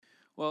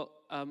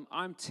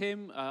I'm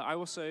Tim. I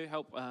also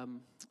help,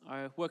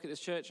 I work at this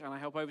church and I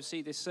help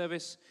oversee this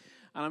service.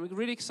 And I'm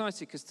really excited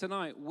because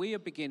tonight we are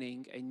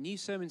beginning a new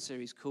sermon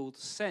series called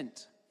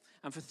Sent.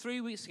 And for 3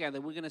 weeks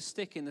together, we're going to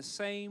stick in the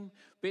same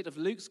bit of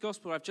Luke's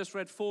gospel. I've just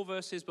read 4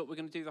 verses, but we're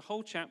going to do the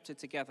whole chapter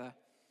together.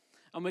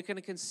 And we're going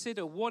to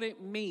consider what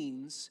it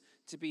means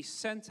to be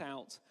sent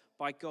out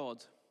by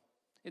God.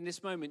 In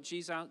this moment,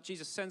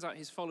 Jesus sends out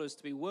his followers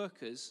to be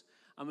workers,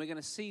 and we're going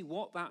to see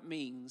what that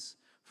means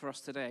for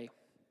us today.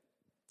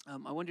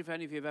 I wonder if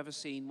any of you have ever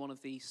seen one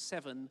of the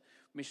 7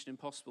 Mission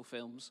Impossible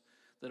films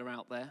that are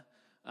out there.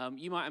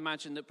 You might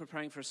imagine that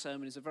preparing for a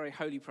sermon is a very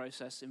holy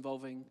process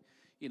involving,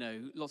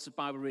 lots of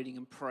Bible reading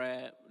and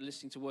prayer,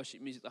 listening to worship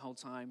music the whole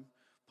time,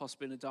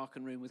 possibly in a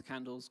darkened room with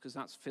candles, because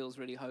that feels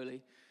really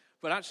holy.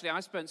 But actually, I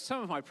spent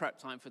some of my prep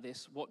time for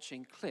this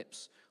watching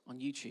clips on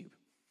YouTube.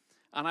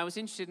 And I was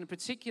interested in a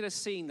particular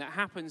scene that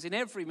happens in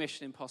every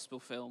Mission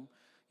Impossible film,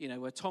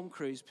 where Tom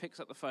Cruise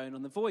picks up the phone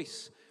and the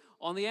voice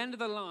on the end of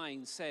the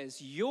line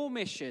says, "Your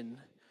mission,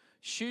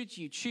 should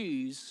you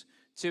choose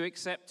to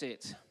accept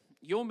it.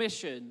 Your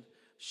mission,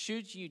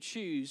 should you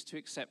choose to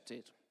accept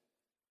it."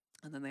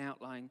 And then they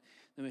outline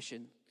the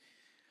mission.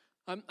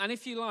 And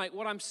if you like,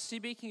 what I'm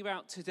speaking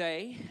about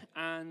today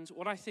and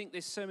what I think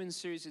this sermon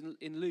series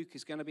in Luke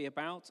is going to be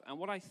about, and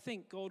what I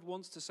think God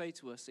wants to say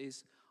to us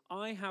is,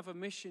 I have a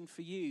mission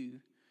for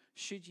you,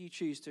 should you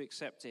choose to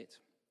accept it.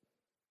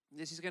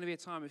 This is going to be a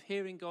time of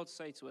hearing God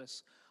say to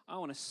us, I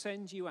want to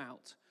send you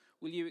out.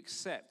 Will you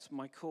accept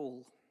my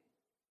call?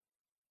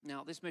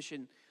 Now, this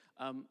mission,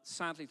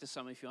 sadly to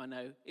some of you I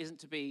know, isn't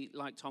to be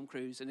like Tom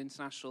Cruise, an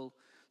international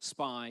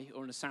spy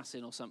or an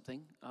assassin or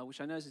something, which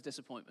I know is a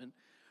disappointment.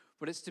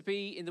 But it's to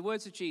be, in the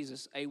words of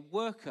Jesus, a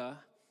worker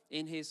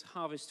in his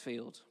harvest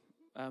field.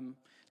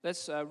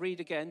 Let's read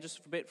again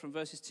just a bit from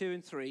verses 2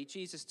 and 3.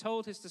 Jesus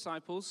told his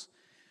disciples,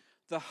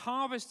 "The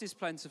harvest is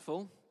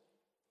plentiful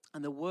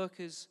and the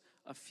workers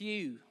are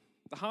few."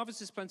 The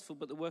harvest is plentiful,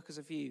 but the workers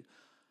are few.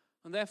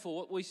 And therefore,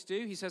 what we should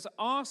do, he says,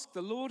 ask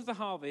the Lord of the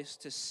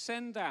harvest to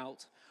send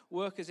out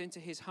workers into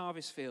his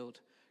harvest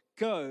field.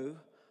 Go,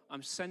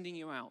 I'm sending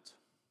you out.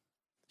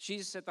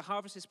 Jesus said the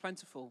harvest is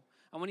plentiful.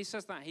 And when he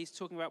says that, he's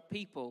talking about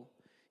people.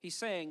 He's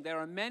saying there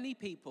are many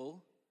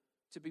people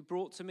to be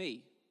brought to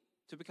me,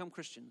 to become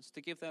Christians,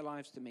 to give their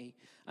lives to me.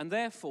 And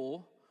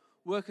therefore,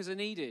 workers are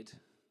needed.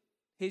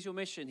 Here's your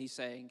mission, he's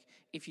saying,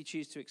 if you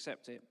choose to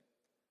accept it.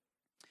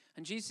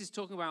 And Jesus is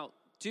talking about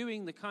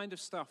doing the kind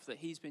of stuff that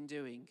he's been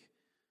doing,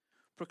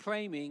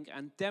 proclaiming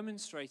and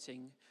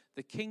demonstrating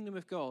the kingdom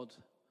of God,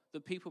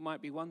 that people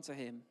might be won to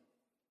him.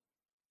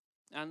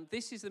 And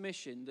this is the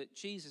mission that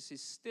Jesus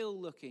is still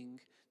looking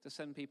to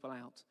send people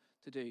out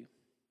to do.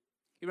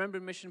 You remember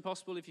in Mission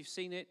Impossible, if you've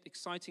seen it,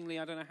 excitingly,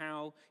 I don't know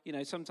how,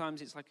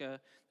 sometimes it's like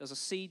there's a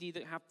CD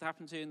that have to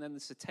happen to, and then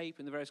there's a tape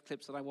in the various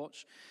clips that I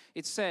watch.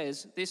 It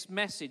says, this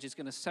message is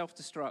going to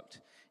self-destruct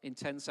in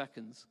 10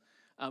 seconds.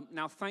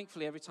 Now,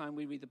 thankfully, every time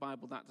we read the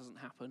Bible, that doesn't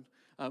happen.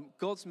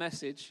 God's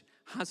message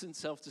hasn't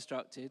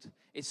self-destructed.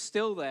 It's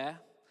still there.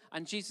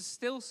 And Jesus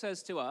still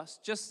says to us,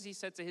 just as he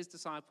said to his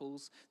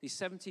disciples, the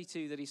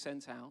 72 that he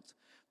sent out,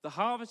 the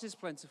harvest is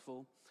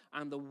plentiful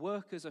and the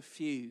workers are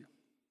few.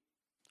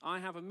 I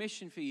have a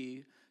mission for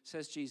you,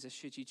 says Jesus,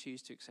 should you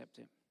choose to accept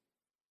it.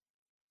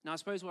 Now, I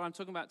suppose what I'm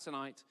talking about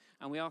tonight,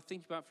 and we are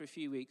thinking about for a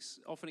few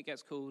weeks, often it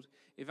gets called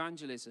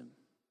evangelism.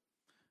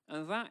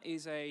 And that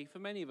is for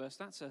many of us,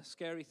 that's a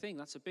scary thing.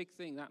 That's a big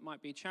thing. That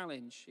might be a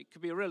challenge. It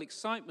could be a real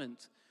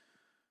excitement.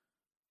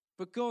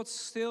 But God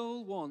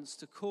still wants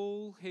to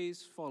call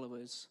his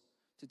followers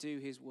to do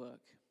his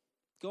work.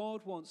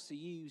 God wants to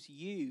use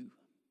you.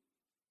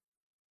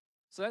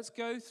 So let's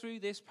go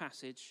through this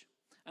passage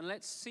and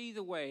let's see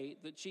the way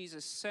that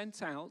Jesus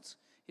sent out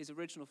his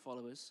original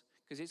followers,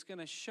 because it's going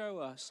to show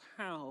us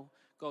how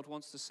God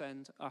wants to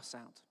send us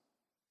out.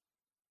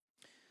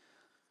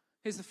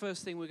 Here's the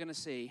first thing we're going to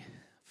see.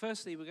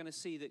 Firstly, we're going to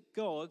see that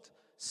God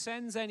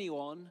sends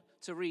anyone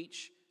to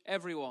reach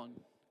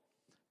everyone.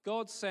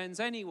 God sends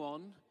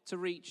anyone to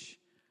reach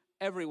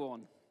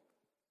everyone.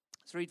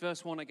 Let's read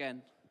verse 1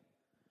 again.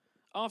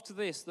 After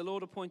this, the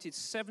Lord appointed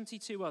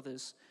 72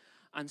 others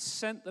and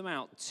sent them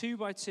out 2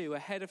 by 2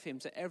 ahead of him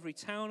to every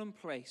town and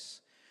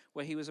place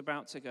where he was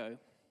about to go.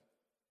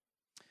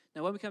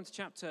 Now, when we come to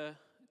chapter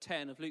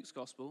 10 of Luke's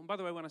Gospel, and by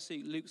the way, when I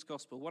say Luke's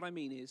Gospel, what I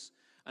mean is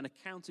an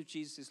account of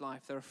Jesus'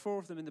 life. There are 4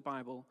 of them in the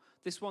Bible.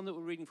 This one that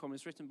we're reading from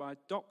is written by a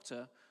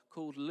doctor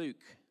called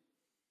Luke.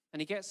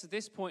 And he gets to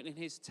this point in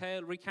his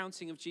tale,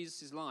 recounting of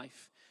Jesus'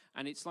 life,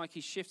 and it's like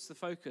he shifts the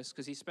focus,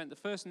 because he spent the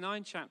first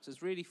 9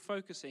 chapters really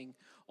focusing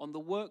on the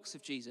works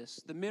of Jesus,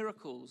 the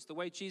miracles, the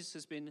way Jesus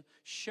has been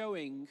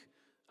showing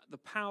the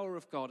power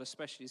of God,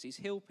 especially as he's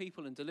healed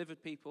people and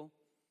delivered people.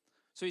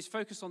 So he's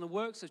focused on the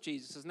works of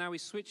Jesus, as now he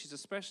switches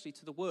especially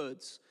to the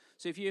words.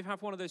 So if you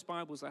have one of those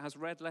Bibles that has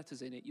red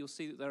letters in it, you'll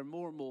see that there are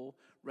more and more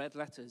red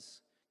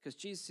letters, because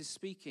Jesus is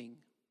speaking.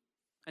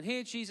 And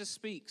here Jesus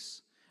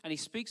speaks, and he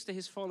speaks to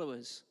his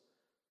followers,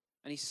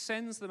 and he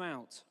sends them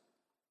out.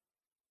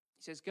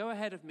 He says, go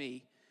ahead of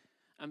me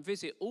and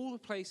visit all the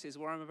places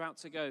where I'm about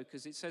to go,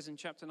 because it says in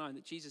chapter 9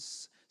 that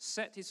Jesus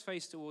set his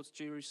face towards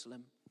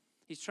Jerusalem.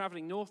 He's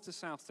traveling north to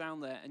south down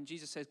there, and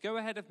Jesus says, go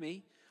ahead of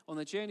me on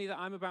the journey that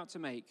I'm about to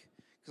make,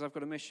 because I've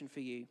got a mission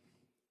for you.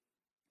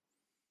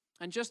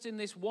 And just in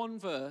this one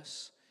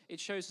verse, it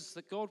shows us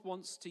that God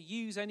wants to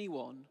use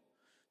anyone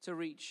to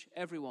reach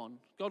everyone.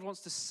 God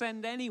wants to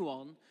send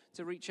anyone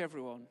to reach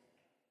everyone.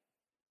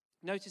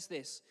 Notice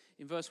this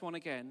in verse 1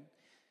 again.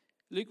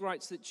 Luke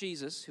writes that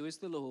Jesus, who is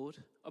the Lord,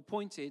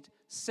 appointed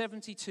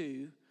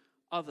 72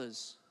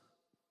 others.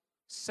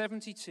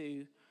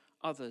 72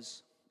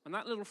 others. And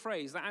that little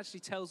phrase, that actually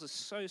tells us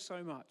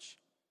so much.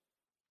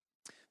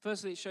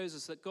 Firstly, it shows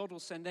us that God will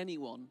send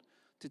anyone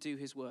to do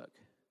his work.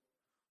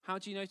 How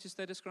do you notice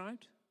they're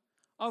described?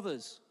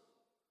 Others.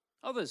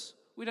 Others.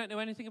 We don't know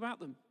anything about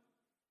them.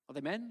 Are they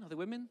men? Are they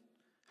women?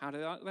 How do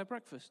they like their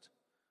breakfast?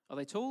 Are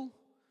they tall?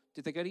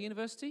 Did they go to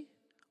university?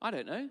 I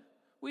don't know.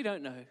 We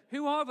don't know.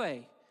 Who are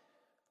they?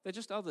 They're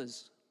just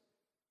others.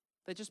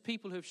 They're just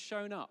people who have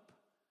shown up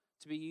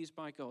to be used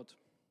by God.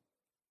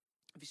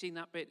 Have you seen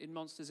that bit in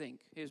Monsters, Inc.?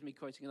 Here's me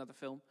quoting another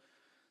film.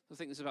 I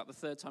think this is about the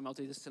third time I'll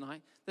do this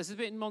tonight. There's a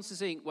bit in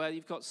Monsters, Inc. where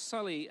you've got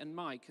Sully and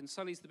Mike, and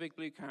Sully's the big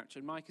blue character,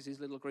 and Mike is his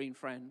little green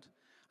friend.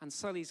 And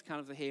Sully's kind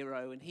of the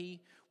hero, and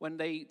when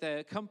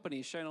their company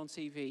is shown on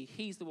TV,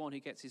 he's the one who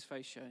gets his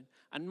face shown.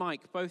 And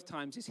Mike, both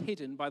times, is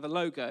hidden by the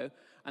logo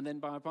and then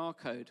by a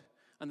barcode.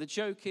 And the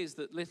joke is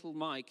that little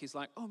Mike is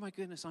like, oh my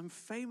goodness, I'm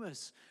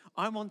famous.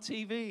 I'm on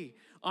TV.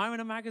 I'm in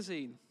a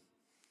magazine.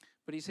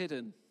 But he's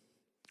hidden.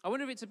 I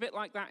wonder if it's a bit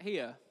like that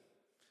here.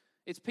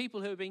 It's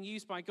people who are being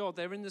used by God.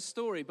 They're in the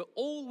story, but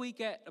all we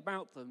get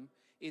about them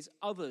is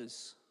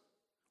others.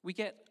 We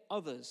get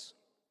others.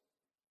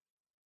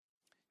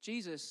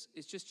 Jesus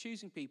is just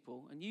choosing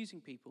people and using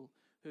people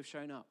who have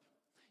shown up.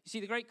 You see,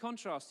 the great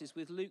contrast is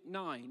with Luke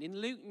 9. In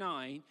Luke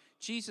 9,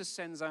 Jesus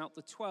sends out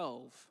the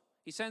 12.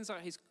 He sends out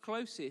his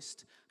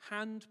closest,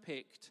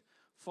 hand-picked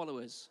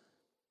followers.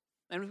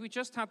 And if we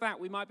just had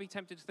that, we might be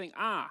tempted to think,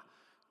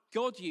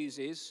 God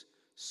uses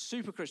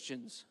super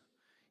Christians.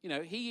 You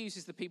know, he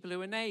uses the people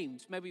who are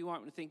named. Maybe you might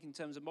want to think in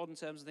terms of modern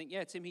terms and think,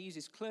 yeah, Tim, he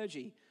uses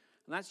clergy.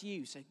 And that's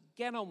you, so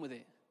get on with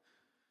it.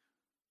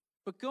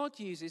 But God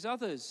uses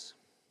others.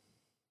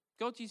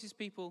 God uses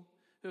people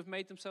who have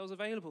made themselves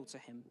available to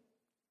him.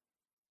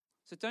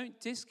 So don't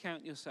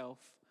discount yourself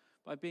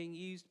by being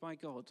used by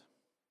God,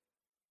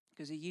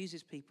 because he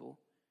uses people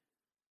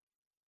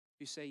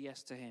who say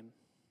yes to him.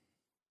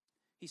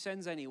 He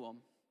sends anyone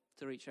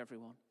to reach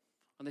everyone.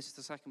 And this is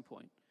the second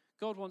point.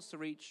 God wants to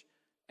reach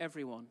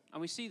everyone.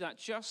 And we see that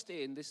just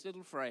in this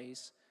little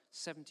phrase,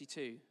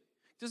 72.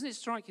 Doesn't it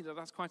strike you that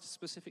that's quite a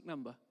specific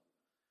number?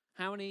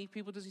 How many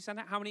people does he send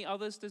out? How many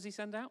others does he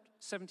send out?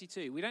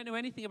 72. We don't know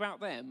anything about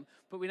them,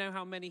 but we know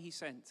how many he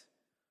sent.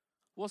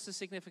 What's the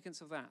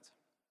significance of that?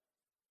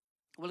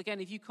 Well,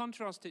 again, if you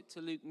contrast it to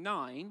Luke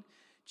 9,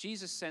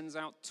 Jesus sends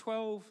out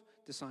 12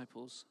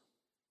 disciples.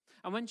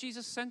 And when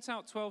Jesus sent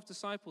out 12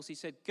 disciples, he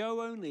said,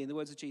 go only, in the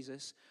words of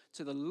Jesus,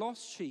 to the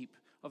lost sheep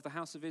of the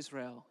house of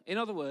Israel. In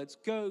other words,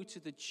 go to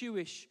the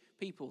Jewish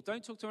people.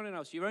 Don't talk to anyone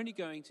else. You're only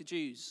going to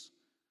Jews.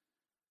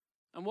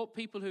 And what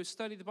people who have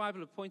studied the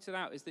Bible have pointed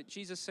out is that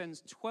Jesus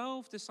sends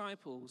 12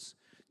 disciples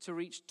to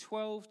reach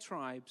 12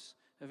 tribes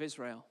of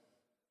Israel.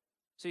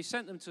 So he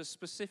sent them to a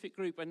specific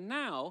group, and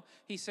now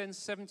he sends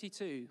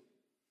 72.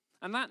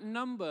 And that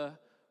number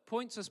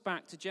points us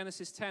back to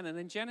Genesis 10. And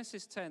in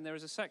Genesis 10, there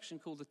is a section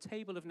called the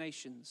Table of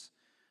Nations.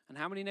 And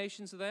how many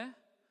nations are there?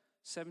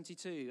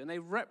 72. And they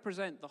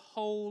represent the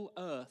whole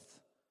earth.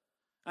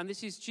 And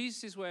this is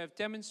Jesus' way of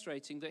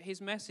demonstrating that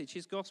his message,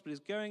 his gospel, is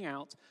going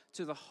out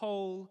to the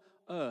whole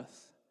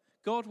earth.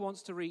 God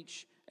wants to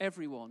reach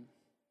everyone.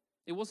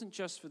 It wasn't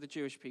just for the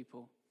Jewish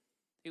people.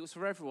 It was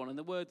for everyone. And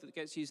the word that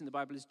gets used in the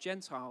Bible is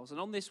Gentiles. And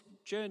on this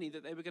journey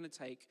that they were going to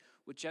take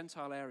were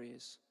Gentile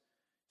areas.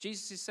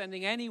 Jesus is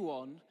sending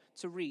anyone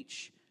to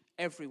reach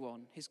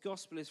everyone. His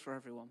gospel is for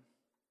everyone.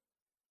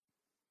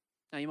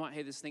 Now you might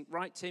hear this and think,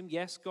 right, Tim,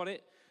 yes, got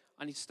it.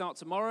 I need to start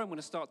tomorrow. I'm going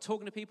to start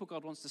talking to people.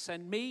 God wants to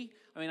send me.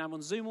 I mean, I'm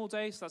on Zoom all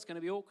day, so that's going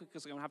to be awkward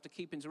because I'm going to have to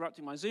keep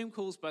interrupting my Zoom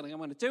calls, but I'm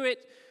going to do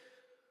it.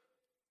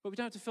 But we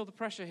don't have to feel the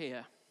pressure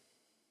here.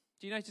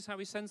 Do you notice how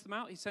he sends them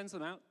out? He sends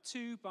them out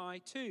 2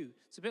 by 2.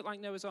 It's a bit like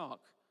Noah's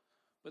Ark,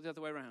 but the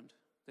other way around.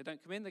 They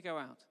don't come in, they go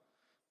out.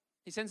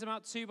 He sends them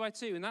out 2 by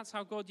 2, and that's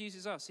how God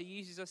uses us. He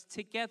uses us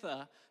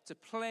together to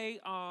play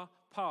our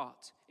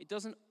part. It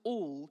doesn't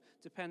all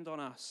depend on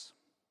us.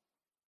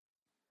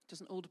 It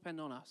doesn't all depend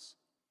on us.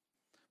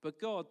 But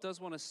God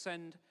does want to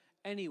send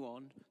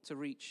anyone to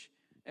reach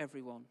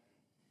everyone.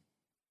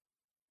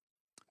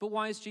 But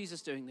why is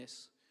Jesus doing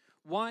this?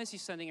 Why is he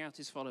sending out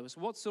his followers?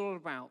 What's it all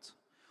about?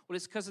 Well,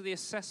 it's because of the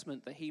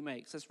assessment that he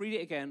makes. Let's read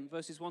it again,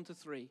 verses 1 to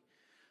 3.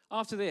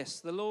 After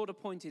this, the Lord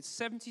appointed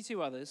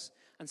 72 others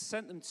and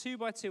sent them 2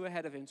 by 2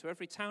 ahead of him to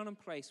every town and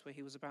place where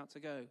he was about to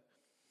go.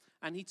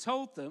 And he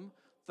told them,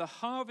 the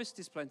harvest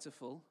is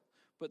plentiful,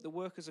 but the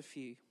workers are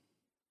few.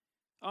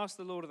 Ask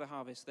the Lord of the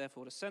harvest,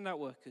 therefore, to send out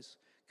workers.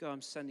 Go,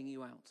 I'm sending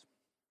you out.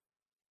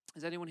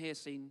 Has anyone here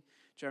seen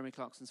Jeremy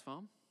Clarkson's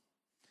farm?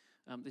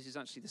 This is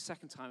actually the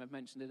second time I've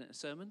mentioned it in a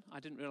sermon. I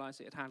didn't realize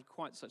it had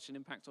quite such an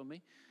impact on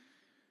me.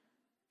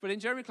 But in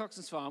Jeremy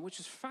Clarkson's farm, which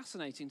is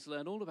fascinating to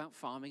learn all about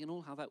farming and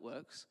all how that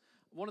works,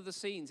 one of the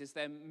scenes is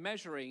they're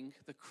measuring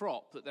the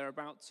crop that they're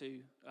about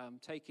to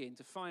take in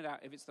to find out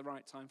if it's the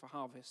right time for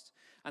harvest.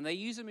 And they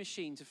use a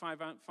machine to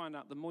find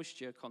out the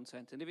moisture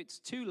content. And if it's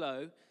too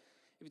low,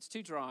 if it's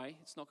too dry,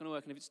 it's not going to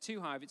work. And if it's too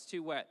high, if it's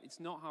too wet,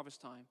 it's not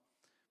harvest time.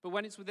 But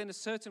when it's within a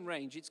certain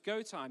range, it's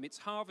go time, it's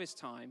harvest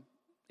time.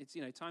 It's,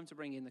 time to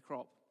bring in the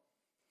crop.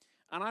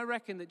 And I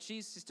reckon that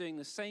Jesus is doing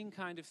the same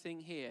kind of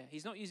thing here.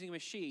 He's not using a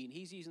machine.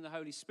 He's using the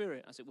Holy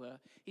Spirit, as it were.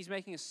 He's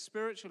making a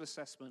spiritual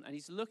assessment, and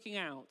he's looking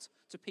out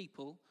to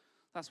people.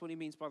 That's what he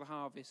means by the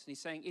harvest. And he's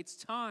saying, it's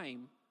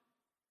time.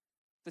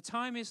 The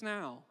time is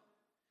now.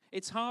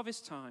 It's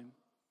harvest time.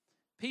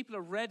 People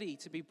are ready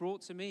to be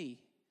brought to me.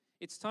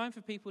 It's time for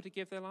people to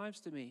give their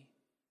lives to me.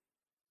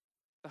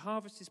 The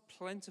harvest is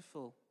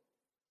plentiful,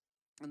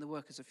 and the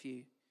workers are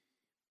few.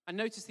 And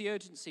notice the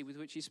urgency with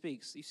which he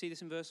speaks. You see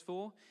this in verse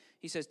 4?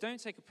 He says,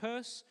 don't take a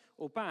purse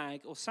or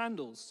bag or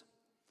sandals,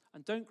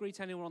 and don't greet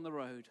anyone on the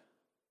road.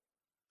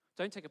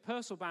 Don't take a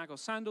purse or bag or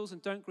sandals,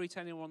 and don't greet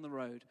anyone on the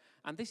road.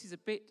 And this is a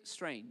bit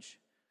strange.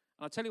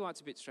 And I'll tell you why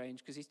it's a bit strange,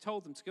 because he's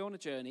told them to go on a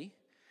journey,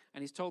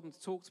 and he's told them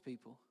to talk to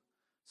people.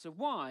 So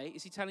why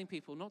is he telling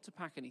people not to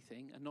pack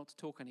anything and not to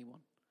talk to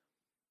anyone?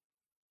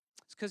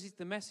 It's because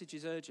the message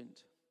is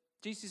urgent.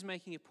 Jesus is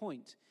making a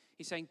point.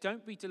 He's saying,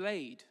 don't be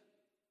delayed.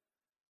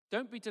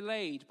 Don't be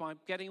delayed by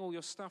getting all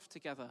your stuff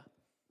together.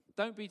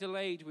 Don't be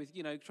delayed with,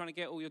 trying to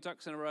get all your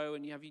ducks in a row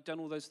and have you done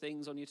all those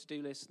things on your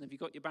to-do list and have you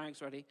got your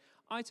bags ready?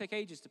 I take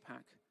ages to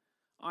pack.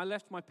 I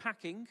left my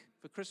packing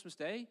for Christmas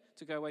Day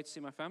to go away to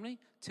see my family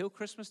till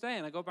Christmas Day,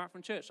 and I got back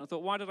from church. And I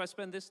thought, why did I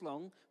spend this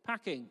long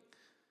packing?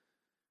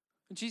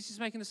 And Jesus is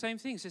making the same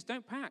thing. He says,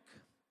 don't pack.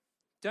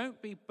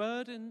 Don't be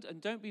burdened and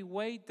don't be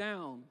weighed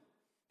down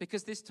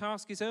because this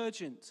task is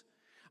urgent.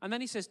 And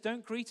then he says,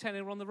 don't greet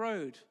anyone on the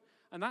road.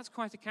 And that's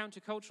quite a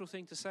countercultural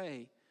thing to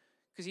say,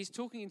 because he's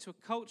talking into a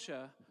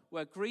culture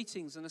where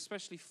greetings, and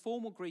especially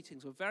formal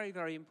greetings, were very,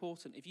 very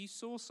important. If you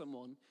saw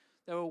someone,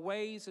 there were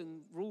ways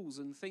and rules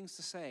and things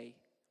to say.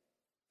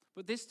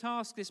 But this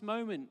task, this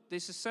moment,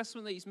 this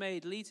assessment that he's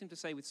made leads him to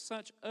say with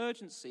such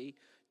urgency,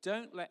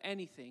 don't let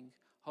anything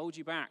hold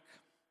you back.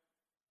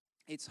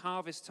 It's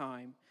harvest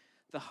time.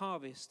 The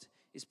harvest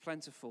is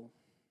plentiful.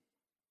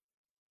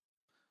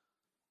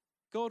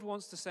 God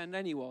wants to send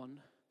anyone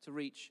to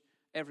reach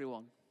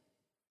everyone.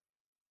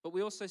 But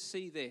we also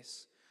see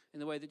this in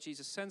the way that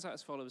Jesus sends out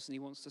his followers and he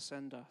wants to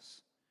send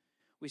us.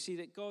 We see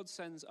that God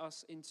sends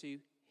us into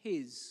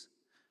his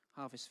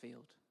harvest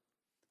field.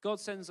 God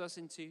sends us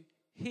into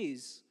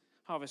his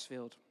harvest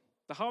field.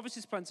 The harvest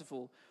is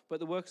plentiful, but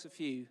the workers are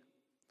few.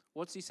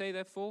 What does he say,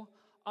 therefore?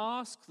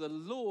 Ask the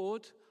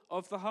Lord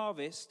of the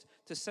harvest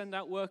to send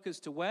out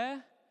workers to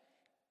where?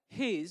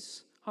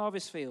 His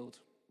harvest field.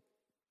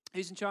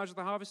 Who's in charge of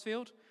the harvest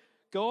field?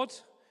 God.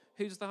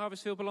 Who does the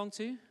harvest field belong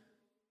to?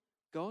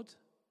 God.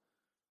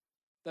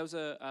 There was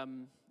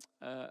an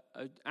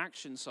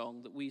action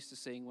song that we used to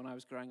sing when I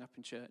was growing up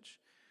in church,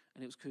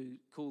 and it was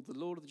called "The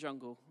Lord of the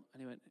Jungle."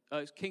 And he went, "Oh,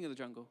 it's King of the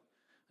Jungle."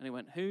 And he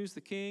went, "Who's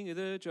the King of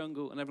the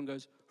Jungle?" And everyone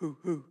goes, "Who,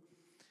 who?"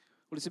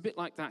 Well, it's a bit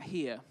like that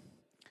here.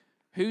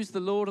 Who's the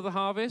Lord of the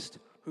harvest?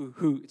 Who,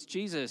 who? It's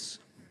Jesus.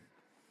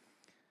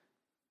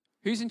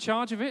 Who's in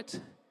charge of it?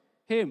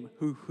 Him.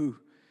 Who, who?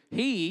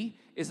 He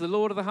is the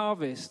Lord of the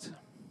harvest.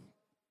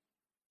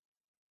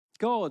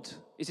 God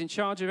is in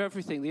charge of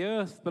everything. The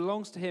earth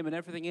belongs to him and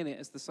everything in it,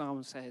 as the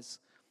psalm says.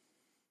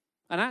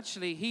 And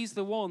actually, he's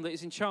the one that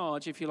is in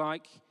charge, if you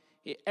like.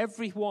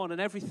 Everyone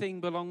and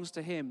everything belongs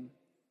to him.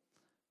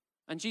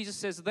 And Jesus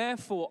says,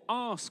 therefore,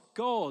 ask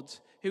God,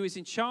 who is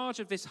in charge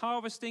of this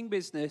harvesting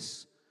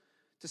business,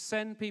 to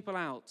send people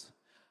out.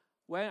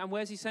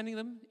 Where's he sending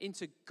them?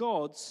 Into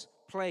God's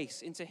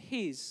place, into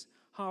his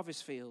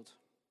harvest field.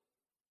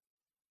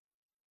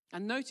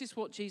 And notice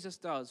what Jesus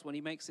does when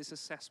he makes this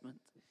assessment.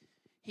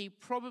 He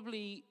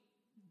probably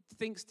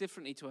thinks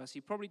differently to us.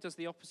 He probably does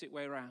the opposite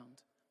way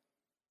around.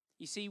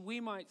 You see, we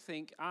might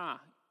think, well,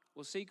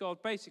 see,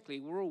 God,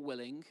 basically, we're all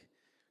willing.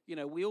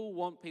 We all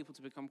want people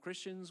to become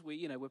Christians.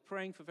 We're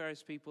praying for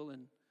various people,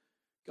 and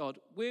God,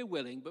 we're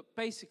willing, but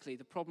basically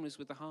the problem is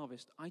with the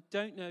harvest. I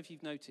don't know if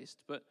you've noticed,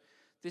 but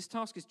this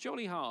task is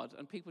jolly hard,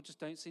 and people just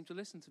don't seem to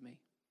listen to me.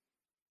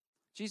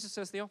 Jesus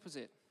says the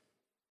opposite.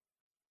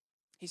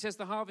 He says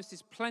the harvest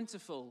is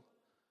plentiful,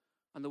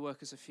 and the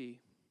workers are few.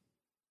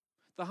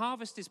 The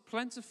harvest is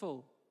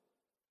plentiful.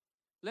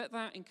 Let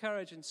that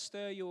encourage and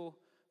stir your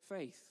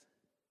faith.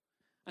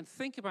 And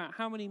think about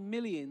how many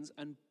millions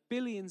and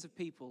billions of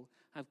people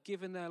have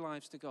given their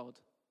lives to God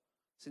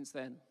since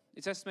then.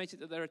 It's estimated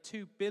that there are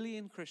 2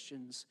 billion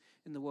Christians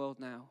in the world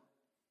now.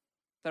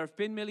 There have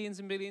been millions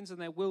and millions, and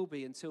there will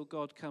be until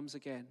God comes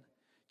again.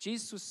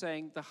 Jesus was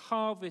saying the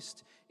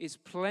harvest is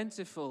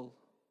plentiful.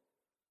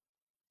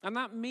 And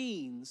that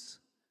means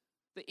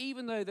that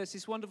even though there's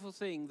this wonderful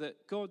thing that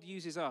God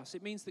uses us,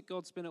 it means that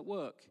God's been at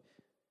work.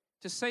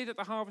 To say that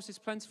the harvest is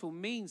plentiful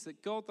means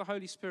that God, the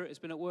Holy Spirit, has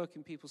been at work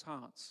in people's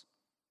hearts.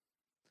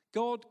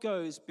 God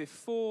goes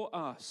before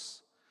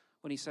us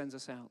when he sends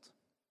us out.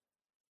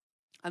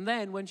 And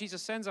then when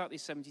Jesus sends out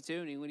these 72,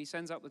 and when he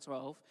sends out the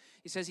 12,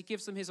 he says he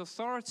gives them his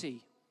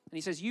authority. And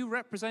he says, you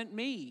represent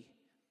me.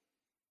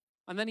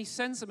 And then he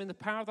sends them in the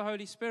power of the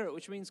Holy Spirit,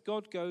 which means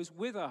God goes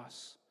with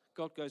us.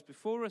 God goes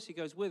before us, he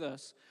goes with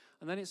us.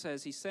 And then it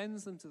says he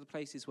sends them to the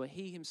places where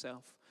he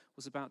himself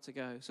was about to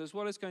go. So as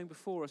well as going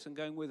before us and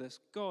going with us,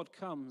 God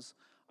comes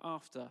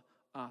after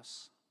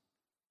us.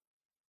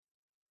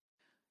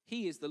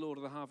 He is the Lord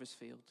of the harvest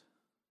field.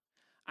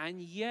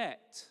 And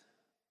yet,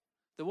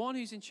 the one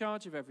who's in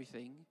charge of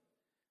everything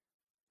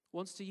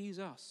wants to use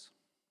us.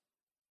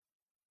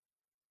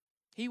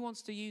 He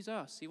wants to use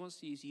us. He wants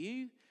to use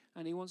you,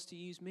 and he wants to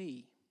use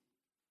me.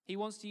 He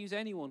wants to use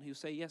anyone who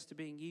say yes to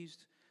being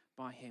used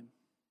by him.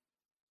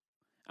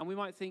 And we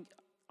might think,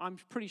 I'm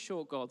pretty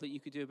sure, God, that you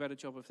could do a better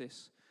job of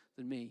this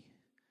than me.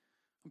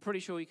 I'm pretty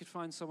sure you could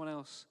find someone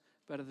else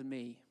better than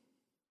me.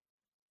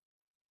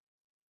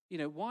 You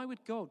know, why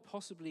would God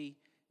possibly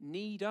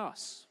need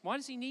us? Why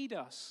does he need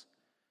us?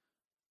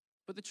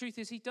 But the truth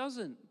is he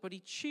doesn't, but he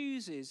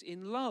chooses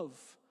in love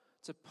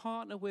to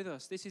partner with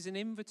us. This is an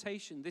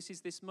invitation. This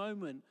is this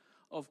moment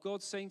of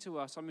God saying to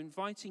us, I'm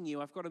inviting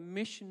you. I've got a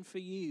mission for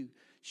you.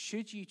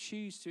 Should you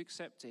choose to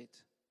accept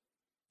it?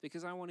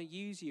 Because I want to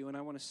use you and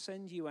I want to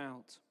send you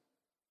out.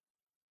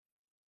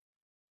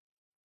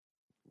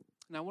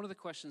 Now, one of the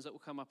questions that will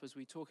come up as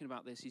we're talking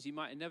about this is you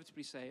might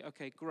inevitably say,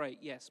 okay, great,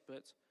 yes,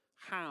 but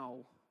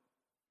how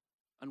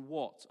and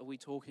what are we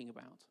talking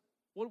about?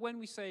 When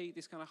we say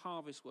this kind of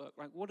harvest work,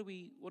 like what do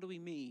we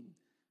mean?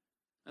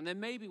 And then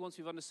maybe once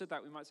we've understood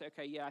that, we might say,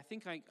 okay, yeah, I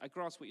think I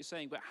grasp what you're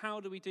saying, but how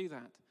do we do that?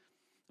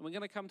 And we're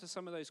going to come to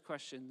some of those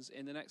questions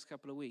in the next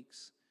couple of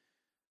weeks.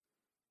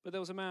 But there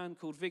was a man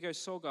called Viggo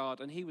Sogard,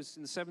 and he was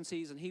in the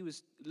 70s, and he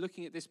was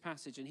looking at this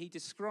passage, and he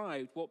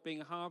described what being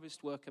a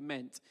harvest worker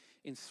meant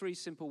in 3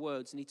 simple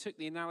words. And he took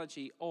the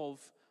analogy of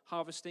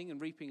harvesting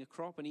and reaping a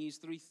crop, and he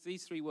used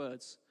these 3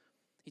 words.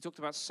 He talked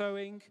about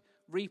sowing,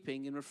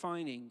 reaping, and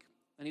refining.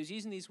 And he was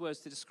using these words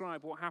to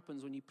describe what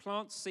happens when you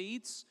plant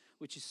seeds,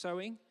 which is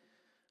sowing,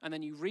 and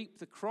then you reap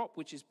the crop,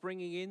 which is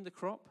bringing in the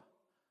crop,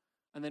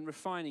 and then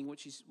refining,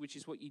 which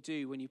is what you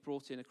do when you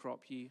brought in a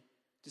crop. You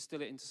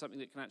distill it into something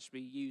that can actually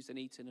be used and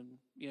eaten,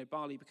 and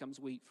barley becomes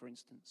wheat, for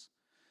instance.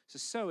 So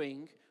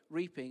sowing,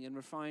 reaping, and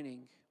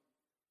refining.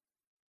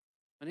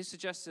 And his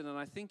suggestion, and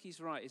I think he's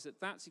right, is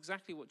that that's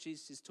exactly what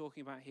Jesus is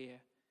talking about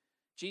here.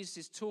 Jesus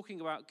is talking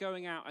about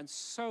going out and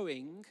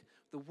sowing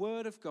the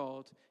word of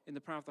God in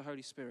the power of the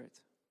Holy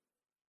Spirit.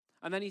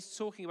 And then he's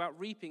talking about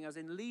reaping as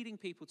in leading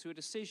people to a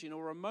decision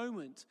or a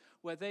moment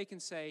where they can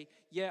say,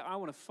 yeah, I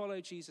want to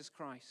follow Jesus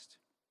Christ.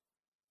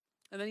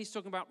 And then he's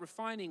talking about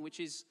refining,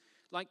 which is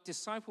like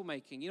disciple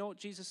making. You know what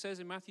Jesus says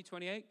in Matthew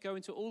 28? Go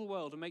into all the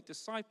world and make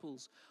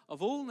disciples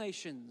of all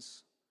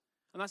nations.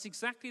 And that's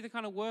exactly the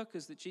kind of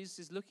workers that Jesus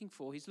is looking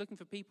for. He's looking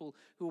for people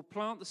who will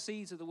plant the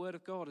seeds of the word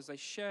of God as they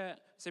share,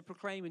 as they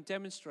proclaim and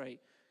demonstrate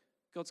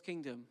God's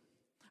kingdom.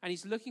 And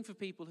he's looking for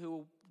people who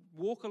will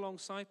walk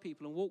alongside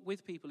people and walk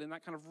with people in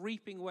that kind of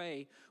reaping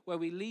way where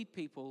we lead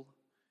people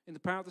in the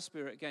power of the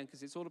Spirit, again,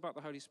 because it's all about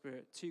the Holy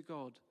Spirit, to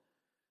God.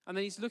 And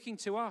then he's looking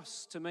to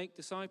us to make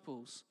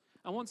disciples.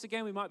 And once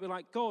again, we might be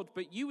like, God,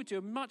 but you would do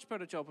a much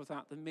better job of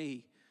that than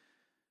me.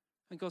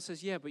 And God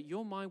says, yeah, but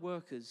you're my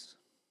workers.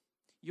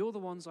 You're the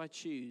ones I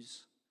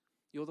choose.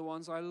 You're the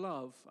ones I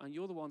love. And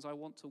you're the ones I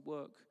want to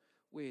work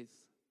with.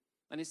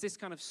 And it's this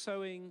kind of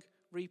sowing,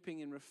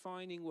 reaping, and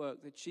refining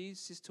work that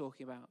Jesus is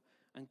talking about.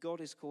 And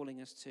God is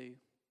calling us to.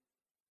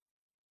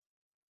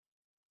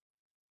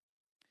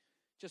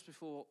 Just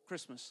before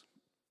Christmas,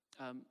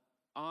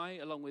 I,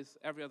 along with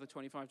every other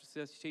 25 to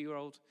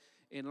 32-year-old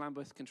in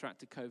Lambeth,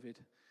 contracted COVID,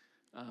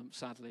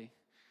 sadly.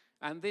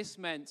 And this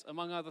meant,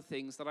 among other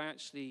things, that I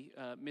actually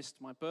missed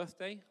my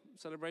birthday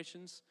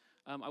celebrations.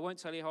 I won't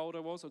tell you how old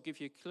I was. I'll give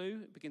you a clue.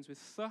 It begins with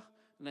th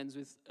and ends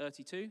with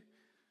 32.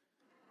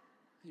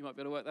 You might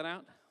be able to work that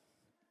out.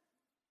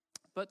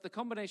 But the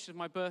combination of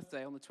my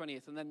birthday on the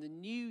 20th and then the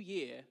new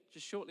year,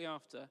 just shortly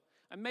after,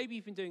 and maybe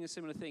you've been doing a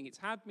similar thing, it's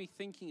had me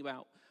thinking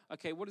about,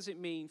 okay, what does it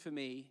mean for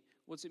me?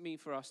 What does it mean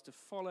for us to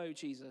follow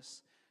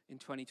Jesus in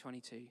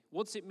 2022?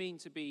 What does it mean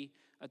to be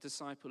a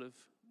disciple of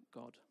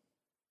God?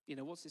 You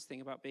know, what's this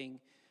thing about being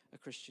a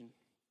Christian?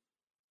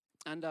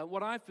 And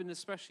what I've been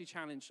especially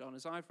challenged on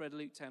as I've read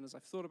Luke 10, as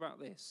I've thought about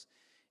this,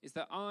 is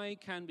that I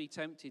can be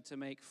tempted to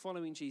make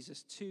following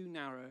Jesus too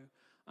narrow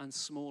and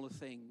small a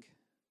thing.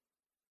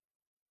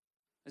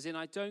 As in,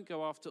 I don't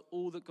go after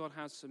all that God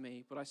has for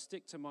me, but I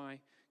stick to my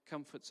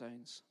comfort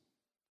zones.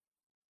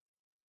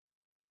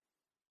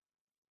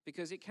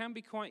 Because it can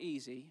be quite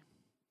easy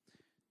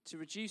to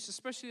reduce,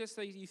 especially let's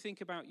say you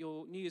think about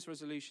your New Year's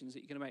resolutions that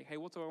you're going to make. Hey,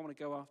 what do I want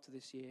to go after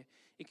this year?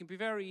 It can be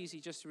very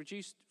easy just to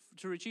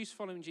reduce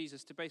following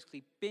Jesus to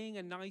basically being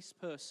a nice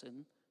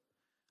person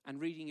and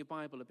reading your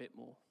Bible a bit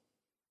more.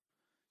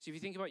 So if you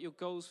think about your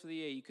goals for the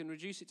year, you can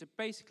reduce it to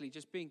basically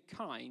just being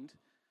kind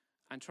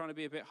and trying to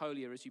be a bit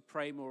holier as you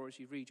pray more, as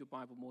you read your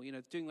Bible more,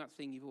 doing that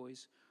thing you've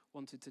always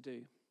wanted to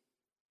do.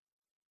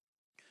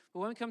 But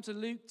when we come to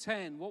Luke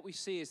 10, what we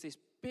see is this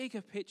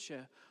bigger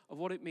picture of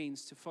what it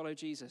means to follow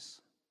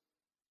Jesus.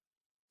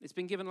 It's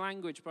been given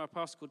language by a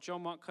pastor called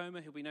John Mark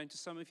Comer, who'll be known to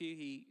some of you.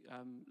 He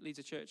leads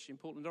a church in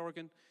Portland,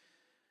 Oregon.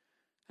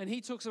 And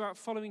he talks about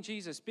following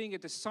Jesus, being a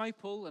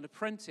disciple, an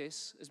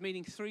apprentice, as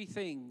meaning three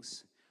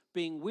things: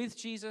 being with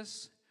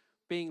Jesus,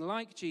 being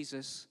like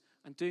Jesus,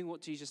 and doing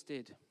what Jesus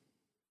did.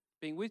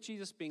 Being with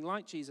Jesus, being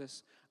like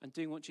Jesus, and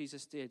doing what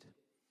Jesus did.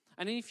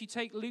 And then if you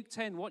take Luke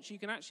 10, what you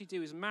can actually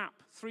do is map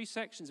three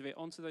sections of it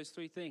onto those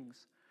three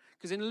things.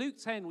 Because in Luke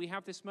 10, we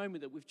have this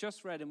moment that we've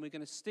just read and we're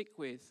going to stick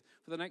with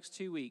for the next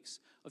 2 weeks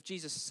of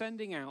Jesus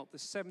sending out the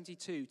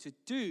 72 to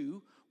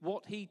do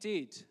what he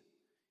did.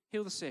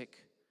 Heal the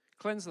sick,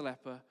 cleanse the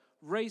leper,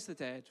 raise the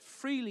dead.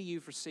 Freely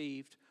you've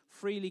received,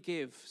 freely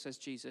give, says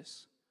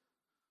Jesus.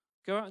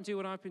 Go out and do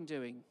what I've been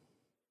doing.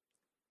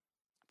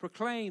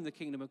 Proclaim the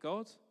kingdom of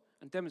God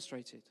and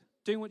demonstrate it.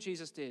 Doing what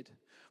Jesus did.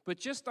 But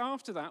just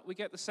after that, we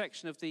get the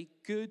section of the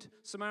Good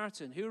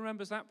Samaritan. Who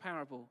remembers that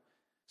parable?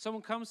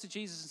 Someone comes to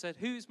Jesus and said,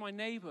 "Who is my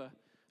neighbor?"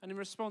 And in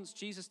response,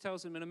 Jesus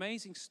tells him an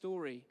amazing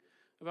story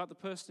about the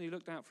person who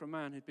looked out for a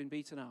man who'd been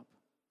beaten up.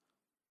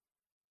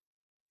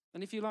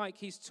 And if you like,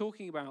 he's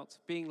talking about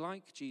being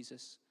like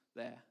Jesus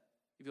there.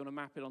 If you want to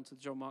map it onto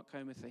the John Mark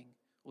Comer thing,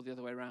 or the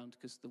other way around,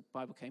 because the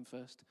Bible came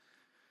first.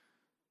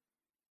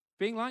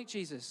 Being like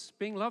Jesus,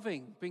 being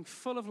loving, being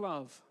full of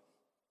love.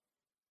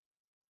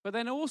 But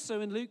then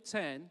also in Luke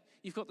 10,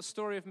 you've got the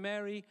story of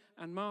Mary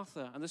and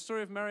Martha. And the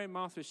story of Mary and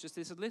Martha is just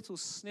this little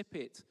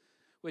snippet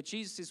where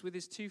Jesus is with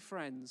his two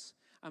friends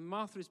and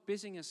Martha is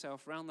busying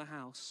herself around the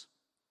house.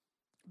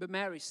 But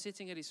Mary's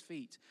sitting at his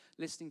feet,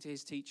 listening to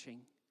his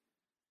teaching.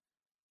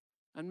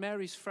 And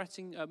Martha's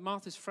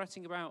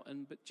fretting about,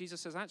 but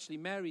Jesus says, actually,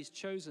 Mary's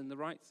chosen the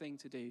right thing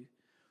to do.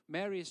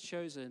 Mary has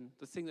chosen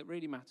the thing that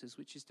really matters,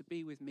 which is to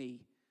be with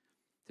me,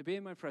 to be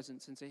in my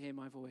presence and to hear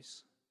my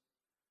voice.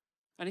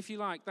 And if you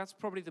like, that's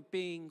probably the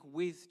being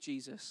with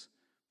Jesus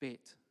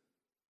bit.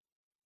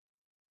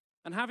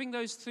 And having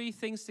those three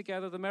things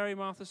together, the Mary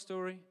Martha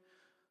story,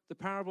 the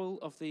parable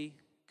of the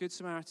Good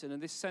Samaritan,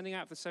 and this sending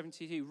out of the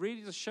 72,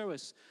 really does show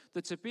us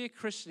that to be a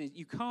Christian,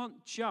 you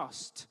can't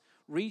just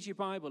read your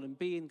Bible and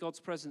be in God's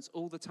presence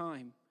all the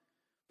time.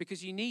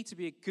 Because you need to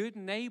be a good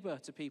neighbor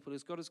to people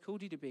as God has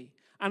called you to be.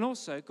 And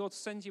also, God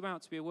sends you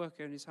out to be a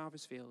worker in his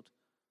harvest field.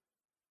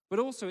 But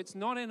also, it's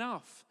not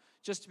enough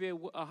just to be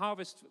a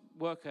harvest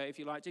worker, if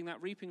you like, doing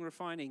that reaping,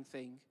 refining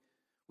thing,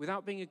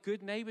 without being a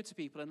good neighbor to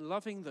people and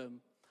loving them,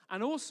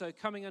 and also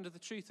coming under the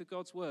truth of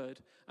God's word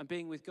and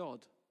being with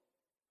God.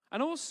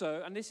 And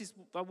also, and this is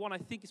the one I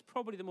think is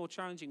probably the more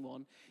challenging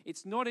one,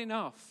 it's not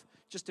enough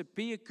just to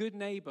be a good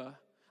neighbor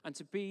and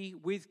to be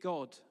with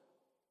God.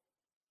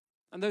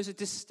 And those are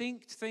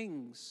distinct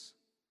things.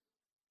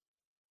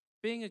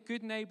 Being a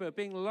good neighbor,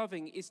 being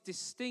loving, is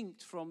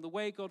distinct from the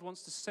way God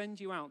wants to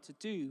send you out to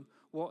do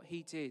what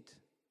he did.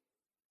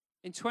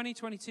 In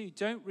 2022,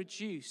 don't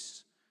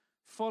reduce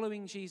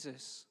following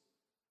Jesus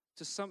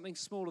to something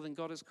smaller than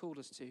God has called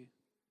us to.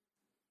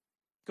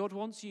 God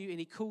wants you and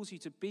he calls you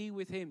to be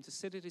with him, to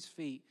sit at his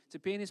feet, to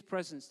be in his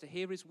presence, to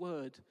hear his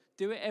word.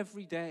 Do it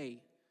every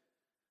day.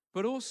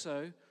 But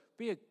also,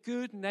 be a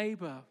good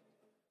neighbor.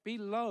 Be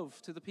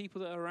love to the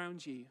people that are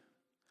around you.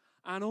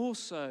 And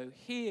also,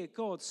 hear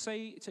God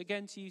say it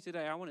again to you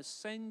today, I want to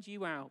send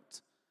you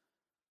out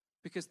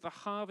because the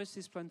harvest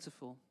is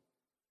plentiful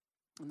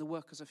and the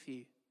workers are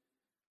few.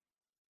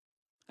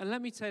 And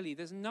let me tell you,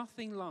 there's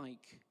nothing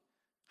like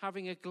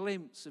having a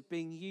glimpse of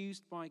being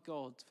used by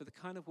God for the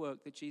kind of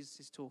work that Jesus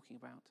is talking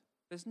about.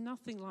 There's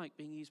nothing like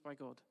being used by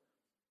God.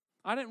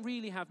 I don't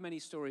really have many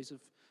stories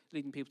of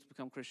leading people to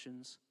become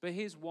Christians, but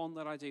here's one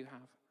that I do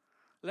have.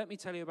 Let me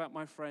tell you about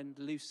my friend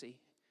Lucy.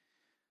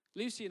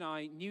 Lucy and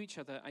I knew each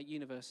other at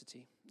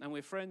university, and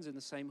we're friends in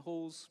the same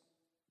halls.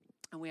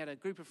 And we had a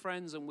group of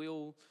friends, and we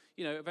all,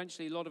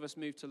 eventually a lot of us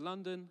moved to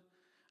London.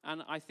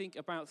 And I think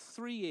about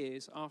 4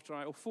 years after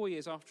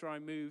I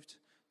moved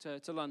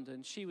to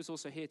London, she was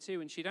also here too.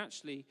 And she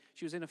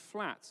was in a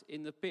flat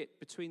in the bit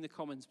between the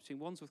commons, between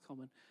Wandsworth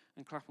Common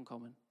and Clapham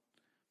Common.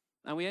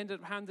 And we ended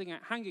up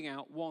hanging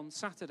out one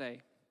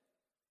Saturday.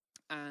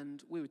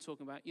 And we were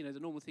talking about, the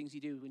normal things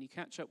you do when you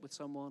catch up with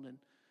someone. And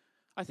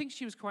I think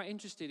she was quite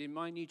interested in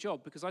my new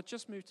job because I'd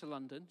just moved to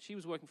London. She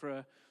was working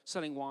for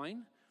selling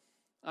wine,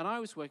 and I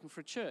was working for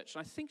a church.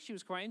 And I think she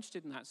was quite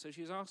interested in that, so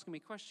she was asking me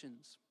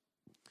questions.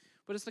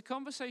 But as the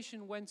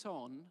conversation went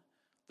on,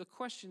 the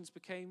questions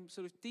became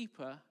sort of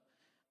deeper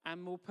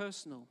and more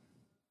personal.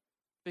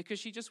 Because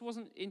she just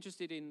wasn't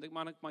interested in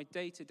my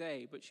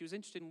day-to-day, but she was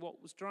interested in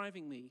what was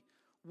driving me.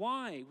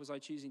 Why was I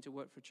choosing to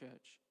work for a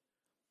church?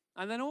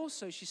 And then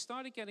also she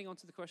started getting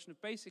onto the question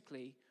of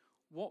basically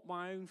what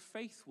my own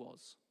faith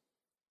was.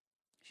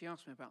 She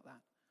asked me about that.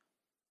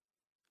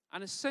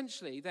 And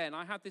essentially then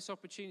I had this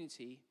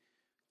opportunity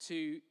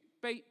to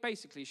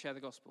basically share the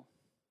gospel.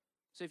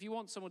 So if you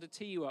want someone to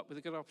tee you up with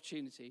a good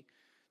opportunity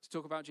to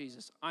talk about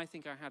Jesus, I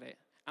think I had it.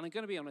 And I'm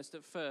going to be honest,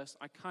 at first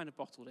I kind of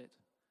bottled it.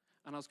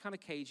 And I was kind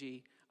of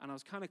cagey, and I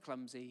was kind of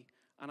clumsy,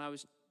 and I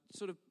was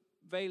sort of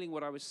veiling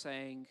what I was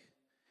saying.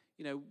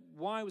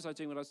 why was I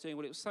doing what I was doing?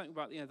 Well, it was something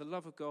about, the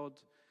love of God,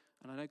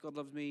 and I know God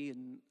loves me,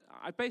 and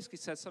I basically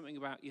said something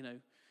about,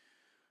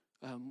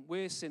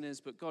 we're sinners,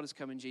 but God has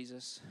come in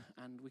Jesus,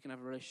 and we can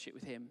have a relationship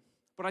with him.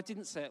 But I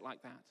didn't say it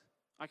like that.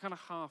 I kind of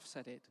half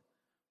said it.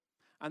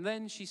 And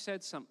then she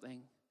said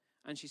something,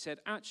 and she said,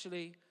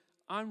 actually,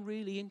 I'm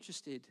really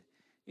interested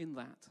in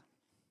that.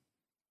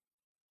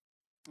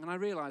 And I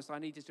realized I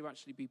needed to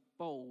actually be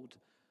bold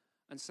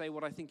and say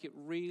what I think it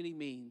really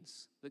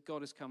means that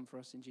God has come for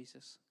us in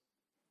Jesus.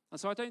 And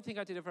so I don't think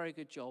I did a very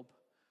good job,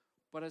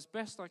 but as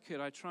best I could,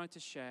 I tried to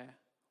share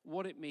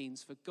what it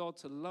means for God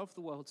to love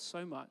the world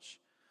so much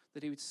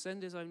that he would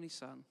send his only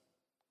son,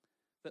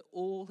 that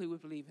all who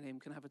would believe in him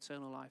can have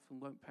eternal life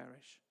and won't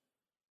perish.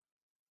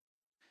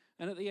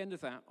 And at the end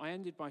of that, I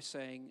ended by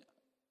saying,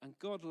 and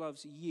God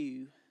loves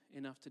you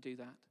enough to do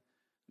that,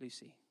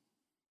 Lucy.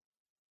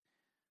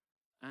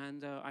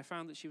 And I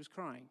found that she was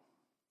crying.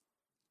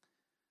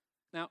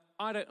 Now,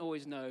 I don't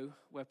always know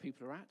where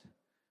people are at,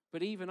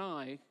 but even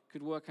I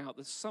could work out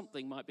that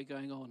something might be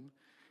going on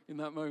in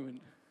that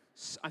moment.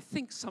 I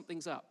think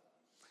something's up.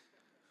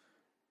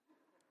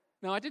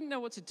 Now, I didn't know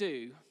what to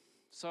do,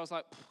 so I was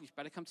like, you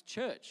better come to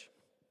church.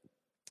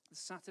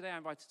 Saturday, I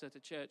invited her to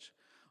church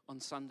on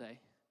Sunday.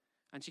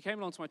 And she came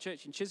along to my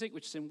church in Chiswick,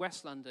 which is in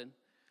West London,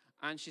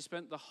 and she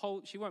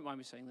won't mind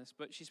me saying this,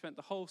 but she spent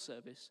the whole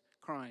service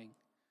crying.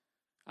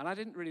 And I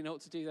didn't really know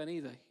what to do then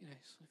either.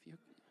 So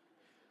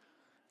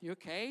you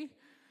okay?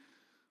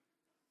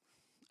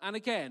 And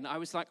again, I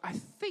was like, I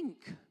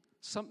think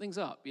something's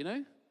up,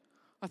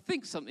 I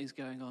think something's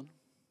going on.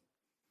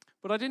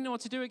 But I didn't know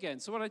what to do again.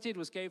 So what I did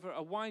was gave her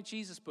a Why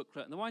Jesus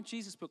booklet. And the Why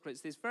Jesus booklet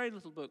is this very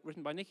little book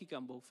written by Nicky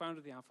Gumbel, founder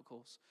of the Alpha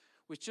Course,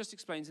 which just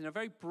explains in a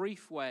very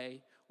brief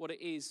way what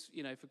it is,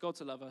 for God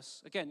to love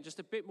us. Again, just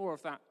a bit more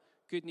of that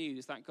good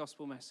news, that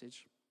gospel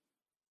message.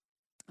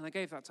 And I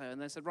gave that to her,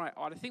 and they said, right,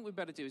 what I think we'd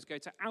better do is go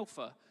to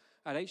Alpha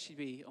at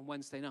HTB on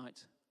Wednesday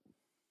night.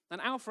 And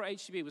Alpha at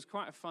HTB was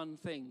quite a fun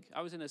thing.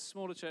 I was in a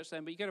smaller church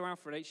then, but you go to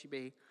Alpha at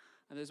HTB,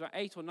 and there's about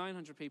 800 or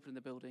 900 people in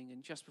the building,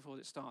 and just before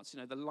it starts,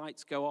 the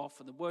lights go off,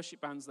 and the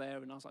worship band's there,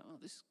 and I was like, oh,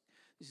 this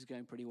is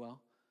going pretty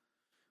well.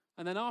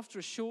 And then after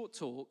a short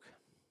talk,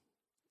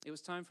 it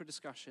was time for a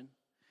discussion.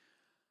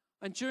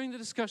 And during the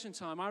discussion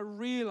time, I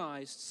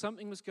realized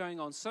something was going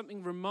on,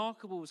 something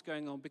remarkable was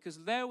going on, because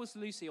there was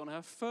Lucy on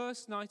her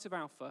first night of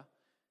Alpha.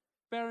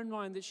 Bear in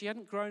mind that she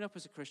hadn't grown up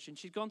as a Christian.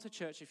 She'd gone to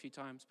church a few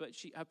times, but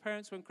her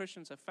parents weren't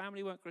Christians, her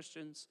family weren't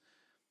Christians.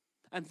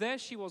 And there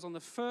she was on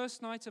the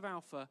first night of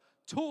Alpha,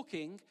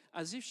 talking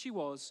as if she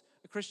was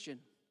a Christian.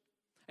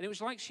 And it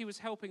was like she was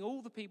helping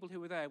all the people who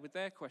were there with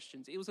their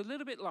questions. It was a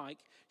little bit like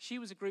she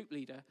was a group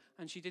leader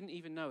and she didn't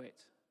even know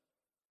it.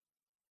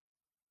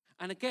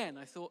 And again,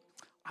 I thought,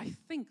 I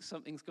think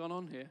something's gone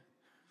on here.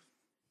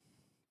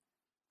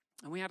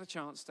 And we had a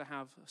chance to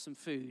have some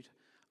food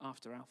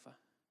after Alpha.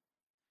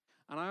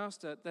 And I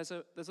asked her, there's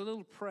a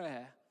little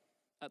prayer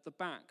at the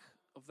back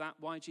of that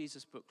Why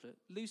Jesus booklet.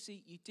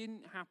 Lucy, you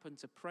didn't happen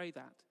to pray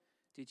that,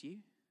 did you?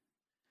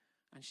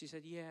 And she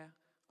said, yeah,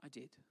 I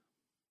did.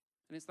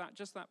 And it's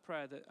just that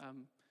prayer that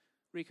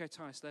Rico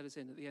Tice led us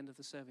in at the end of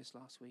the service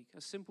last week.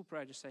 A simple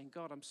prayer just saying,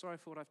 God, I'm sorry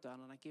for what I've done,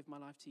 and I give my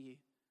life to you.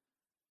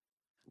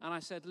 And I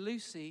said,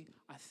 Lucy,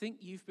 I think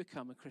you've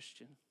become a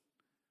Christian.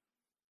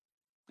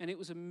 And it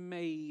was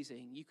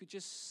amazing. You could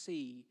just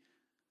see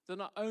that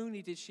not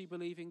only did she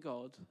believe in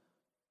God,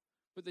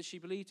 but that she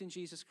believed in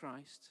Jesus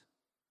Christ,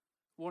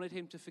 wanted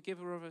him to forgive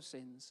her of her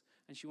sins,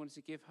 and she wanted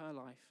to give her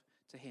life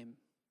to him.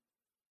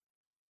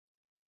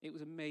 It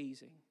was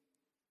amazing.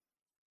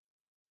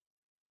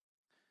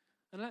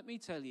 And let me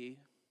tell you,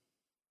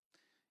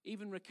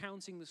 even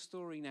recounting the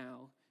story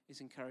now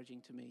is encouraging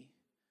to me,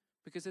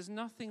 because there's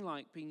nothing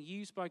like being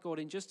used by God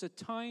in just a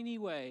tiny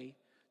way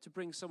to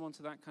bring someone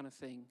to that kind of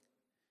thing.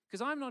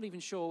 Because I'm not even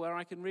sure where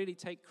I can really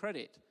take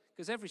credit,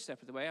 because every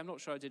step of the way, I'm not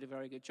sure I did a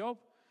very good job,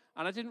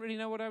 and I didn't really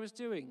know what I was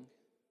doing.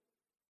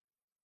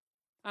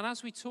 And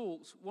as we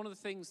talked, one of the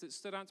things that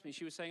stood out to me,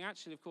 she was saying,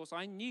 actually, of course,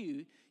 I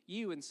knew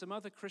you and some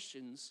other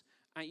Christians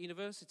at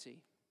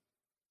university.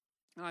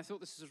 And I thought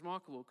this was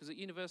remarkable, because at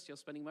university I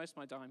was spending most of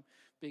my time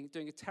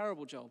doing a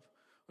terrible job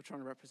of trying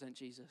to represent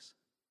Jesus.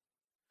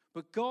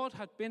 But God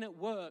had been at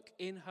work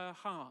in her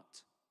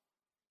heart.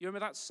 You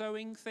remember that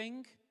sowing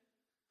thing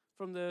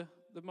from the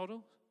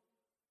model?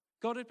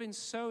 God had been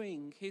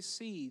sowing his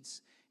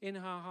seeds in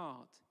her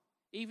heart,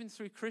 even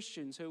through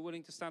Christians who were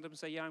willing to stand up and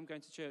say, yeah, I'm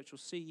going to church, or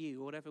see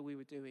you, or whatever we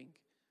were doing.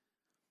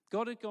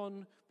 God had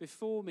gone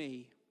before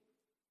me.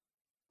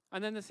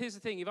 And then here's the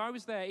thing, if I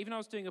was there, even if I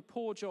was doing a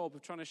poor job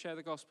of trying to share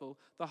the gospel,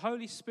 the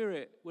Holy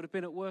Spirit would have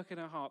been at work in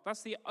her heart.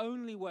 That's the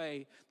only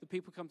way that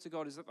people come to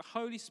God, is that the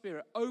Holy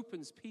Spirit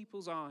opens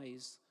people's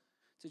eyes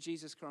to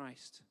Jesus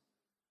Christ.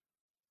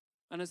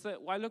 And as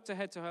I looked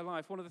ahead to her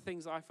life, one of the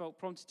things that I felt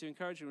prompted to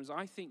encourage her was,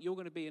 I think you're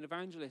going to be an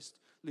evangelist,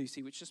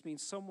 Lucy, which just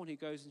means someone who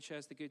goes and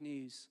shares the good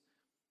news.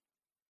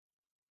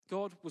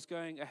 God was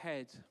going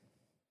ahead.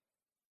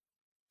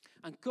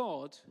 And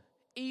God,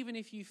 even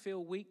if you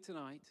feel weak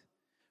tonight,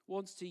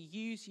 wants to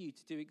use you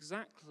to do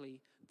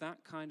exactly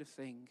that kind of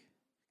thing.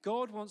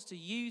 God wants to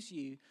use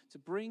you to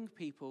bring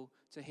people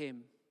to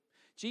him.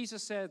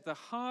 Jesus said, the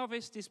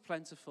harvest is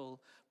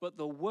plentiful, but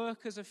the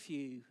workers are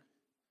few.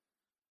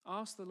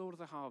 Ask the Lord of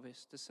the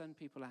harvest to send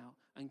people out,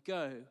 and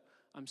go,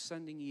 I'm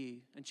sending you.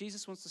 And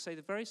Jesus wants to say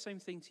the very same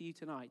thing to you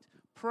tonight.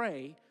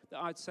 Pray that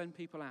I'd send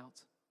people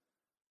out.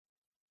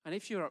 And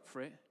if you're up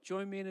for it,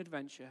 join me in an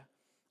adventure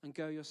and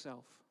go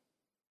yourself.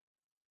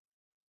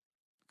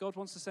 God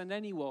wants to send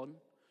anyone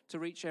to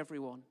reach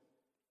everyone.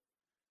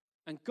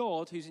 And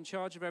God, who's in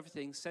charge of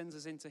everything, sends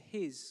us into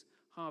his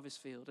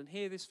harvest field. And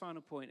hear this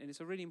final point, and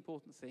it's a really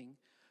important thing.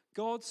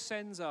 God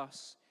sends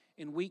us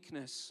in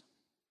weakness.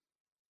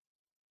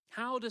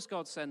 How does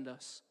God send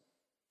us?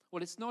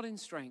 Well, it's not in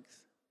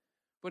strength,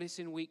 but it's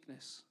in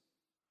weakness.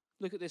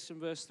 Look at this in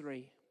verse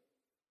 3.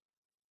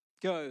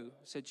 Go,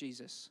 said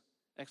Jesus,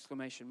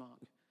 exclamation mark.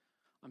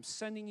 I'm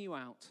sending you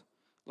out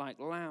like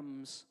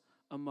lambs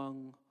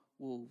among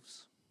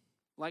wolves.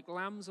 Like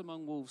lambs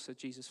among wolves, said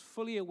Jesus,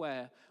 fully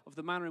aware of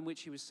the manner in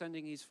which he was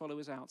sending his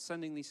followers out,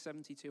 sending these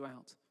 72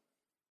 out.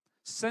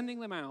 Sending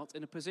them out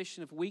in a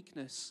position of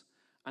weakness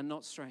and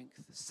not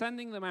strength.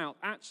 Sending them out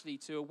actually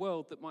to a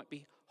world that might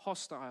be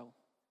hostile.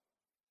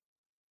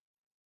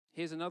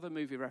 Here's another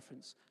movie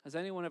reference. Has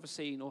anyone ever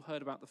seen or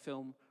heard about the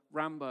film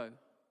Rambo?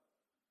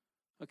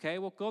 Okay,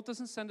 well, God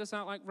doesn't send us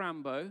out like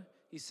Rambo.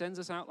 He sends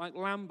us out like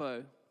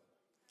Lambo.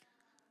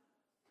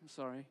 I'm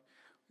sorry.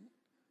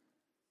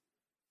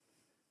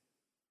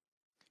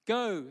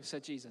 Go,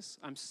 said Jesus.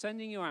 I'm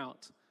sending you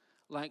out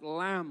like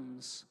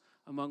lambs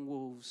among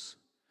wolves.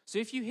 So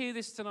if you hear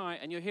this tonight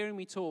and you're hearing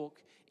me talk,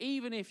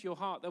 even if your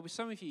heart, there'll be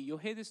some of you, you'll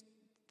hear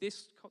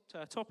this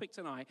topic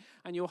tonight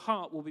and your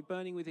heart will be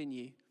burning within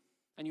you.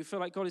 And you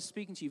feel like God is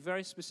speaking to you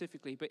very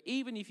specifically. But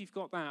even if you've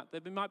got that, there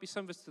might be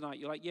some of us tonight,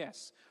 you're like,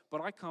 yes, but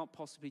I can't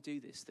possibly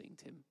do this thing,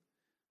 Tim.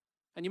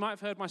 And you might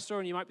have heard my story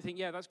and you might be thinking,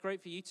 yeah, that's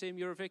great for you, Tim.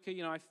 You're a vicar.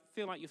 You know, I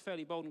feel like you're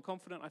fairly bold and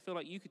confident. I feel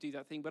like you could do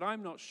that thing, but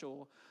I'm not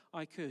sure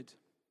I could.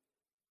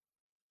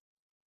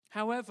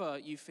 However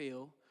you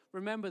feel,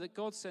 remember that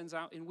God sends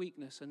out in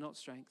weakness and not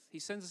strength. He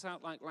sends us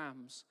out like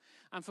lambs.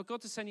 And for God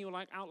to send you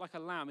out like a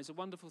lamb is a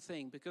wonderful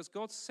thing because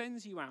God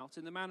sends you out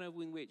in the manner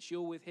in which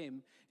you're with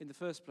him in the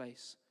first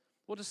place.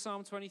 What does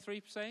Psalm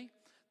 23 say?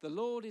 The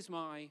Lord is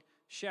my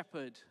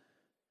shepherd,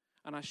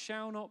 and I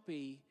shall not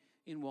be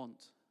in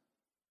want.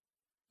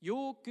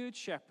 Your good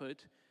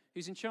shepherd,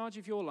 who's in charge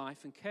of your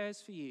life and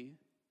cares for you,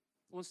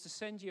 wants to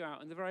send you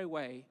out in the very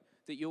way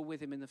that you're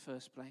with him in the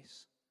first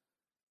place.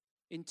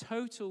 In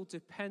total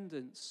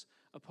dependence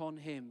upon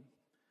him.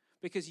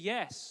 Because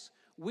yes,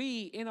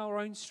 we in our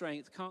own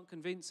strength can't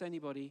convince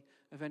anybody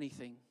of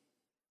anything.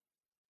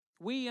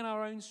 We in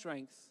our own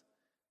strength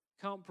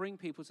can't bring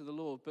people to the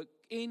Lord, but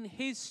in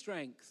his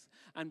strength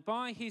and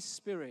by his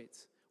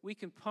Spirit, we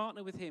can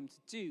partner with him to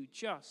do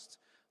just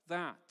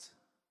that.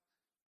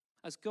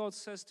 As God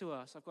says to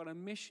us, I've got a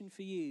mission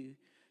for you,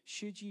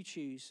 should you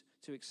choose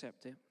to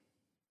accept it.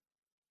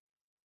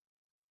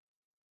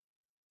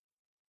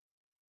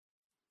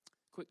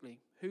 Quickly,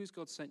 who's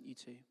God sent you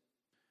to?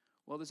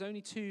 Well, there's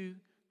only two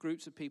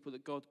groups of people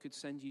that God could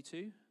send you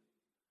to.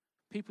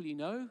 People you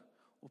know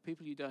or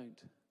people you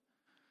don't.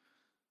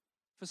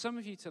 For some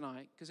of you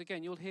tonight, because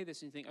again, you'll hear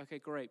this and you think, okay,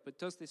 great, but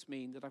does this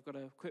mean that I've got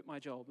to quit my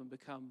job and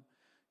become,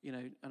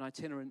 an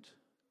itinerant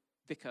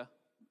vicar,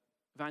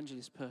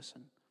 evangelist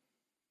person?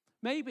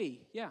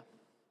 Maybe, yeah.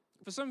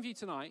 For some of you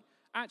tonight,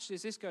 actually,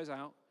 as this goes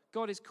out,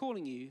 God is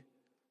calling you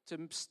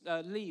to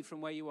leave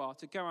from where you are,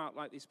 to go out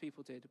like these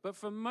people did. But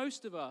for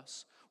most of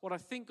us, what I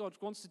think God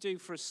wants to do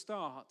for a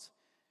start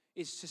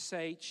is to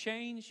say,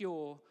 change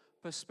your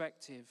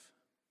perspective.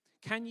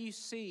 Can you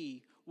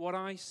see what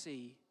I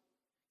see?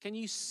 Can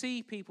you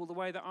see people the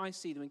way that I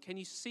see them? And can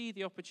you see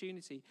the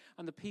opportunity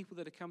and the people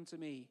that have come to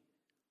me?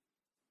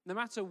 No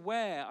matter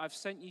where I've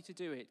sent you to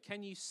do it,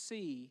 can you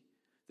see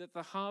that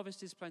the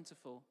harvest is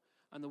plentiful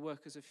and the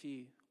workers are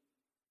few?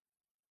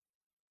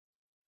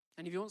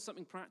 And if you want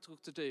something practical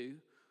to do,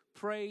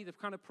 pray the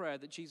kind of prayer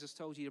that Jesus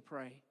told you to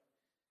pray.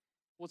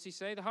 What's he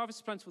say? The harvest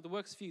is plentiful, the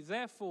workers are few.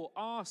 Therefore,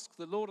 ask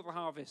the Lord of the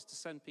harvest to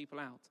send people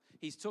out.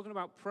 He's talking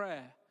about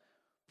prayer.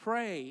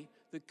 Pray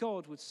that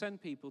God would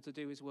send people to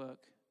do his work.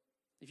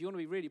 If you want to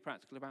be really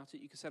practical about it,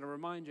 you can set a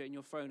reminder in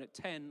your phone at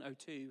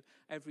 10:02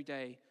 every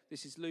day.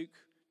 This is Luke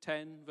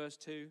 10, verse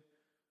 2.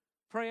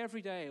 Pray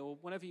every day or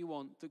whenever you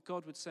want that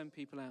God would send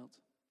people out.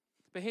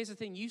 But here's the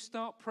thing. You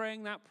start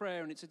praying that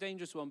prayer, and it's a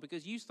dangerous one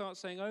because you start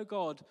saying, oh,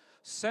 God,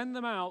 send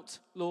them out,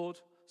 Lord.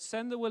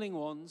 Send the willing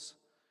ones.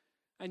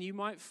 And you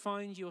might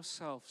find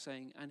yourself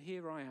saying, and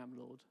here I am,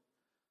 Lord.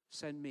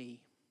 Send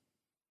me.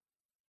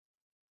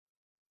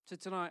 So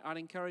tonight, I'd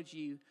encourage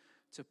you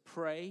to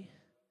pray,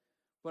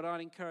 but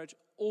I'd encourage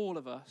all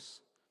of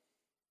us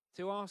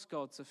to ask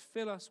God to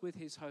fill us with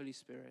his Holy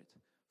Spirit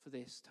for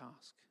this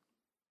task.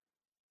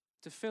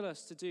 To fill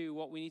us to do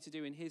what we need to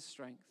do in his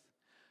strength.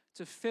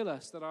 To fill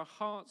us that our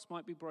hearts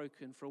might be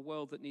broken for a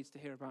world that needs to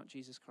hear about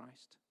Jesus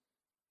Christ.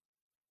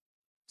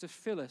 To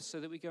fill us so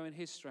that we go in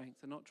his strength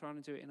and not trying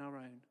to do it in our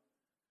own.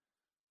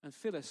 And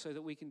fill us so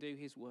that we can do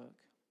his work.